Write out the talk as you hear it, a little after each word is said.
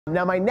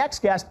Now, my next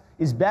guest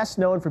is best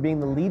known for being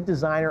the lead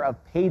designer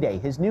of Payday.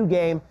 His new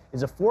game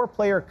is a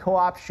 4-player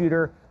co-op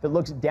shooter that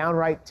looks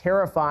downright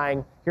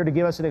terrifying. Here to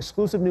give us an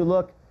exclusive new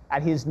look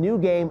at his new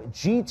game,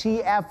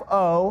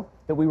 GTFO,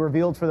 that we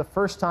revealed for the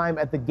first time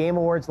at the Game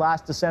Awards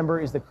last December,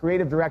 is the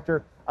creative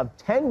director of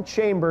 10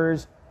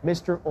 Chambers,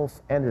 Mr.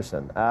 Ulf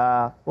Andersson.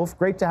 Ulf,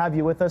 great to have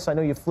you with us. I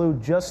know you flew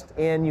just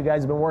in. You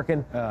guys have been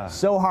working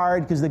so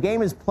hard because the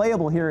game is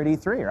playable here at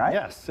E3, right?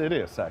 Yes, it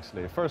is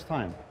actually. First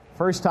time.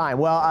 First time.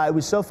 Well, it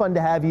was so fun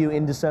to have you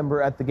in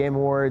December at the Game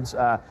Awards.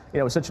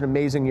 It was such an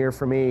amazing year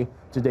for me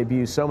to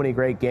debut so many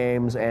great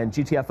games, and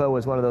GTFO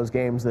was one of those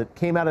games that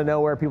came out of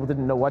nowhere. People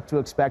didn't know what to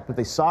expect, but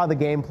they saw the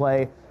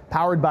gameplay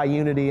powered by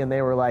Unity, and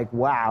they were like,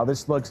 wow,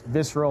 this looks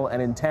visceral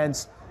and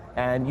intense.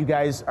 And you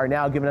guys are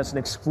now giving us an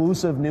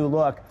exclusive new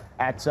look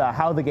at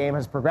how the game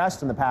has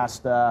progressed in the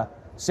past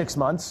 6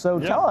 months. So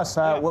tell us,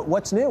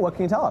 what's new? What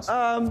can you tell us?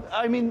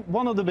 I mean,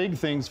 one of the big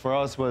things for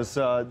us was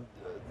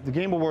the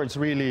Game Awards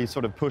really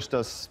sort of pushed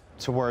us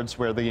towards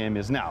where the game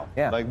is now.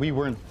 Yeah. Like, we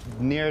weren't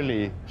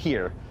nearly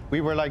here.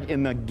 We were like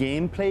in the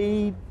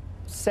gameplay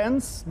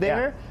sense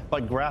there,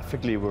 but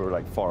graphically we were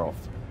like far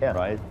off,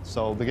 right?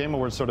 So the Game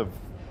Awards sort of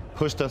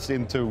pushed us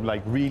into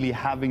like really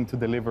having to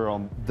deliver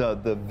on the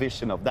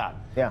vision of that.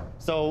 Yeah.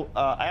 So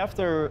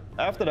after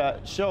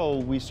that show,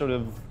 we sort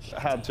of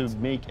had to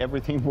make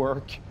everything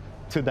work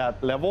to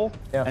that level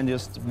and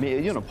just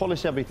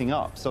polish everything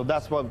up. So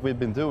that's what we've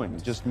been doing,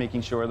 just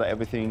making sure that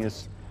everything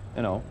is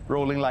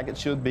rolling like it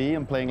should be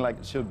and playing like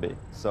it should be.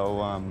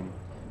 So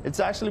it's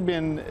actually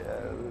been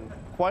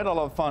quite a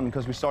lot of fun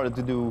because we started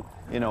to do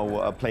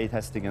play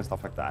testing and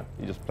stuff like that.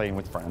 You're just playing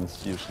with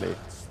friends usually,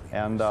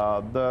 and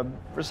the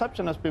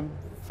reception has been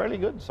fairly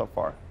good so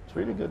far. It's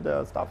really good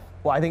stuff.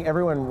 Well, I think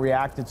everyone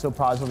reacted so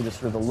positively to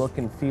sort of the look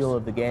and feel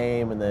of the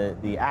game and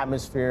the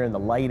atmosphere and the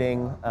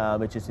lighting.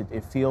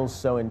 It feels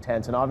so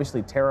intense and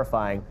obviously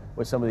terrifying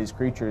with some of these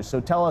creatures.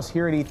 So tell us,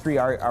 here at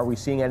E3, are we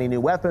seeing any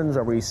new weapons?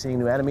 Are we seeing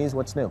new enemies?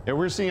 What's new? Yeah,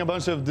 we're seeing a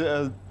bunch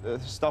of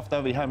stuff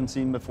that we haven't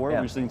seen before.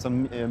 We're seeing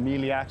some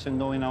melee action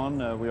going on.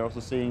 We're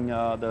also seeing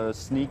the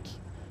sneak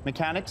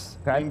mechanics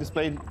being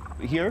displayed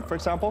here, for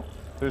example.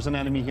 There's an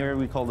enemy here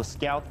we call the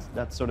Scout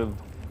that's sort of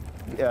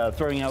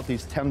throwing out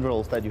these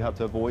tendrils that you have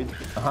to avoid.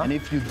 And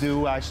if you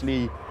do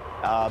actually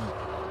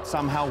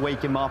somehow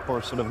wake him up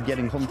or sort of get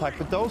in contact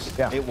with those,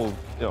 it will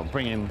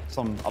bring in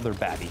some other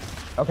baddie.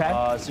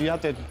 Okay. So you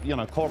have to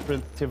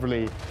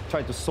cooperatively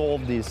try to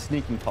solve these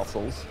sneaking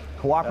puzzles.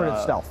 Cooperative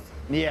stealth.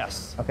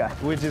 Yes. Okay.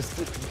 Which is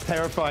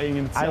terrifying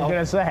in itself. I was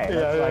going to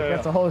say,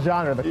 that's a whole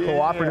genre, the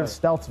cooperative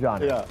stealth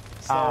genre.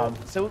 Yeah.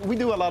 So we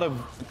do a lot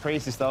of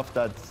crazy stuff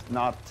that's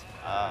not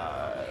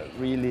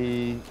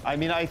really, I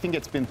mean, I think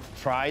it's been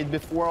tried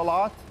before a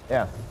lot.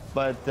 Yeah.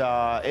 But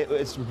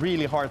it's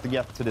really hard to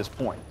get to this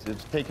point.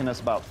 It's taken us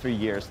about 3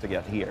 years to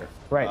get here.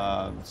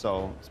 Right.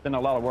 So it's been a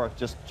lot of work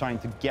just trying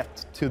to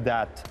get to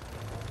that,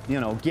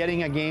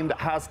 getting a game that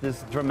has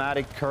this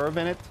dramatic curve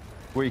in it,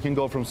 where you can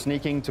go from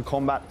sneaking to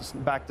combat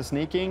back to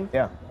sneaking.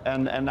 Yeah.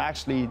 And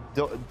actually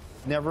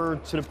never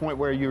to the point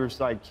where you're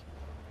like,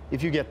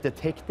 if you get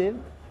detected,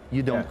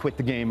 you don't quit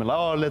the game and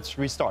let's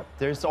restart.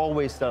 There's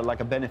always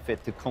like a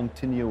benefit to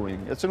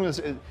continuing. As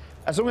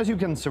long as you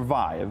can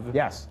survive,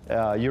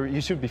 you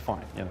should be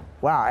fine.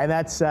 Wow, and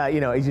that's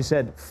as you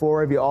said,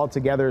 4 of you all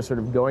together, sort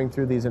of going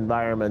through these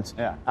environments.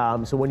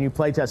 Yeah. So when you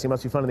play test, it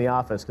must be fun in the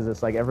office because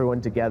it's like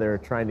everyone together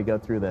trying to go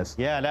through this.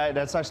 Yeah,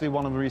 that's actually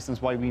one of the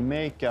reasons why we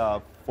make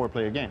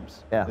 4-player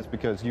games. Yeah. It's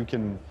because you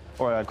can,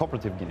 or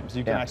cooperative games,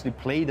 you can actually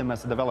play them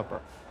as a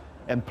developer.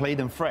 And play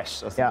them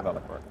fresh as a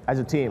developer. As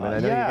a team, and I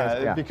know you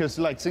guys, because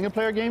like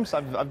single-player games,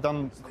 I've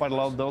done quite a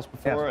lot of those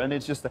before, and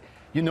it's just,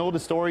 the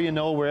story,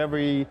 where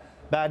every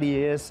baddie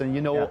is,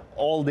 and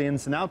all the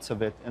ins and outs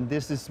of it. And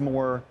this is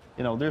more,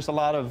 there's a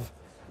lot of,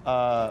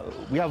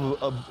 we have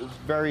a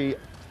very,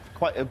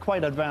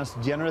 quite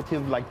advanced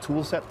generative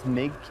tool set to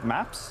make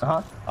maps.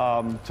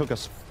 Took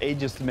us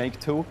ages to make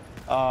too,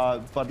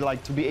 but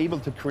like to be able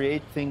to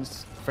create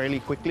things fairly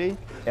quickly,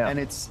 and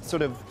it's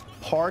sort of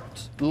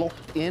part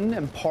locked in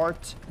and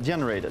part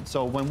generated.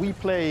 So when we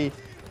play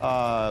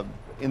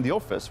in the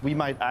office, we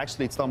might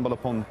actually stumble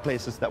upon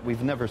places that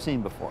we've never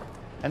seen before.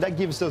 And that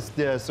gives us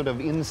the sort of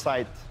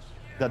insight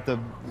that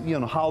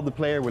how the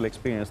player will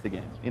experience the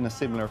game in a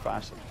similar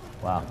fashion.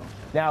 Wow.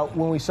 Now,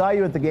 when we saw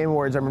you at the Game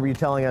Awards, I remember you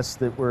telling us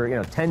that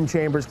we're, 10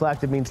 Chambers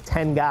collective means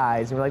 10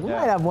 guys. And we're like, we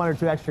might have 1 or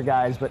 2 extra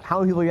guys, but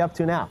how many people are you up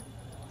to now?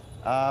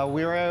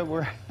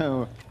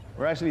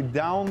 We're actually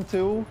down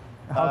to.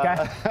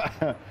 Okay.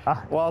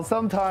 Well,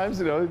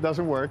 sometimes it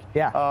doesn't work.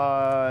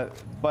 Yeah.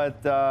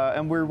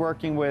 And we're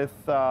working with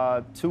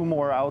 2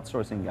 more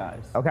outsourcing guys.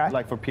 Okay.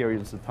 Like for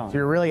periods of time. So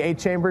you're really 8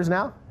 chambers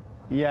now?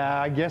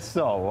 Yeah, I guess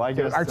so.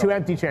 Our 2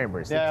 empty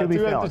chambers. Yeah, to be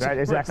 2 filled, empty right?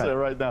 chambers Exactly.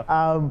 right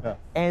now.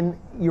 And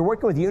you're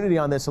working with Unity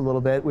on this a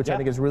little bit, which I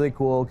think is really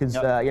cool because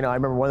I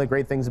remember one of the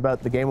great things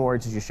about the Game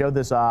Awards is you showed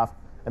this off.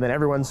 And then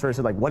everyone sort of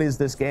said, like, what is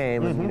this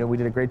game? And we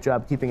did a great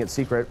job keeping it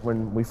secret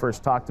when we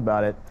first talked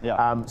about it.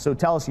 Yeah. So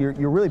tell us, you're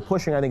really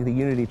pushing, I think, the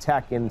Unity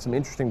tech in some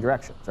interesting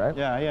directions, right?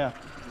 Yeah.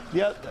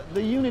 Yeah,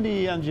 the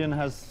Unity engine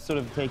has sort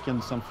of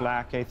taken some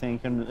flack, I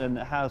think, and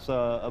has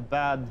a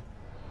bad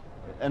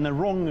and a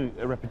wrong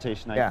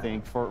reputation, I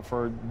think,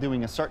 for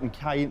doing a certain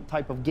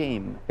type of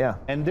game. Yeah.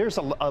 And there's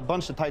a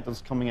bunch of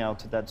titles coming out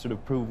that sort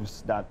of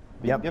proves that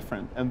being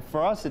different. And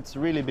for us, it's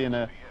really been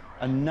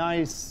a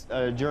nice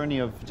journey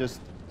of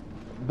just,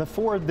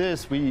 before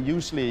this, we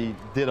usually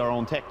did our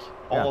own tech,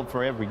 all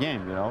for every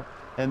game, you know?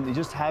 And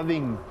just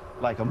having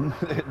like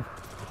a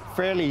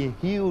fairly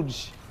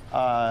huge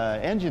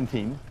engine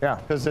team,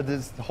 because it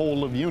is the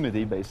whole of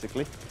Unity,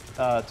 basically,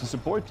 to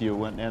support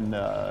you. And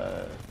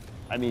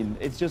I mean,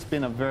 it's just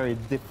been a very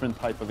different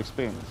type of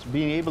experience.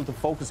 Being able to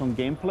focus on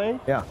gameplay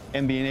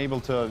and being able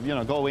to, you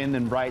know, go in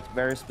and write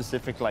very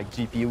specific, like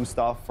GPU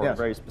stuff or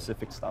very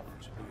specific stuff.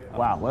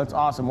 Wow, well, that's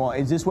awesome. Well,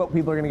 is this what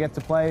people are going to get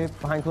to play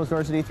behind closed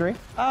doors at E3?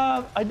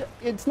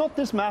 It's not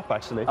this map,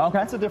 actually.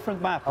 Okay. It's a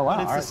different map, wow.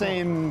 but it's the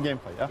same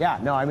gameplay. Yeah,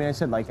 no, I mean, I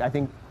said, like, I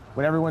think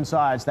what everyone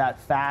saw is that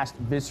fast,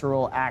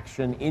 visceral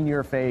action, in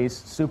your face,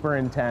 super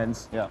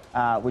intense,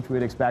 which we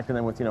would expect. And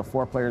then with, you know,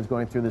 4 players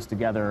going through this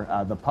together,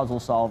 the puzzle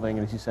solving,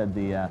 and as you said,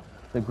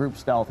 the group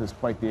stealth is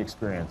quite the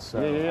experience. So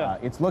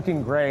it's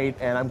looking great,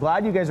 and I'm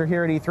glad you guys are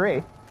here at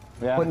E3,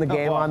 putting the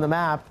game on the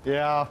map.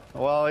 Yeah,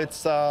 well,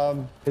 it's a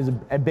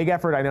big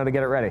effort, I know, to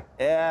get it ready.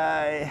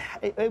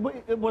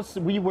 It was.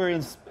 We were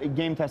in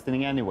game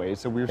testing anyway,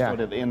 so we were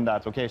sort of in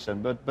that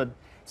location. But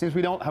since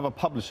we don't have a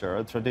publisher,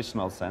 a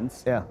traditional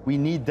sense, we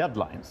need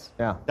deadlines.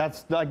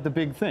 That's like the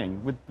big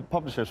thing with the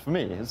publishers for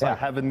me. It's like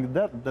having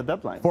the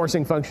deadlines.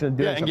 Forcing function of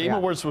doing something. And Game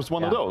Awards was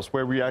one of those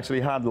where we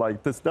actually had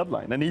like this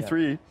deadline, and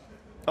E3,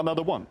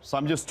 another one. So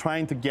I'm just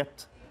trying to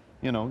get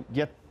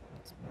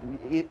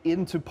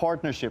into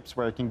partnerships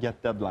where I can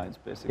get deadlines,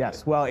 basically.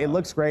 Yes, well, it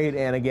looks great,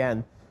 and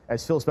again,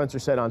 as Phil Spencer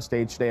said on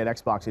stage today at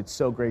Xbox, it's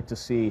so great to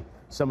see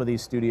some of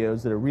these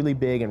studios that are really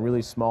big and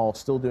really small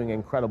still doing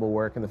incredible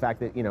work, and the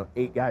fact that, you know,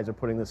 8 guys are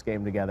putting this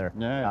game together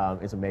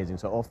is amazing.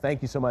 So, Ulf,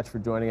 thank you so much for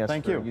joining us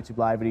for YouTube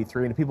Live at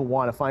E3, and if people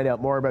want to find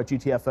out more about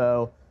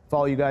GTFO,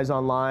 follow you guys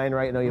online,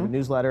 right? I know you have a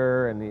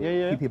newsletter, and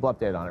you keep people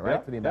updated on it,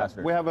 right, for the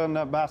ambassadors. We have an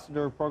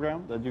ambassador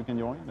program that you can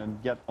join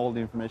and get all the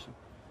information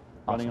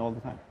running all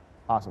the time.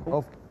 Awesome.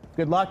 Cool.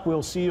 Good luck.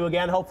 We'll see you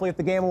again, hopefully, at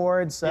the Game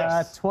Awards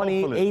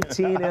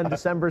 2018 on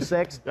December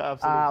 6th.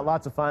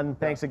 Lots of fun.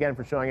 Thanks again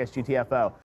for showing us GTFO.